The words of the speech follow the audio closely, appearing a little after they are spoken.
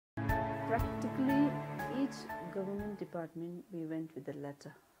Practically each government department we went with a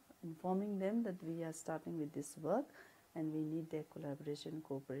letter informing them that we are starting with this work and we need their collaboration,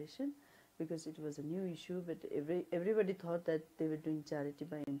 cooperation, because it was a new issue. But everybody thought that they were doing charity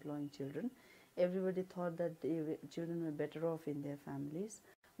by employing children. Everybody thought that children were better off in their families.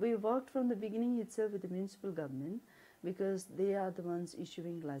 We worked from the beginning itself with the municipal government, because they are the ones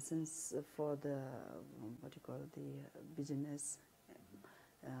issuing license for the business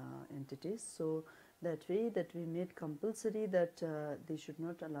entities. So that way that we made compulsory that they should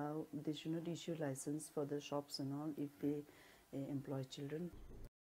not issue license for the shops and all if they employ children.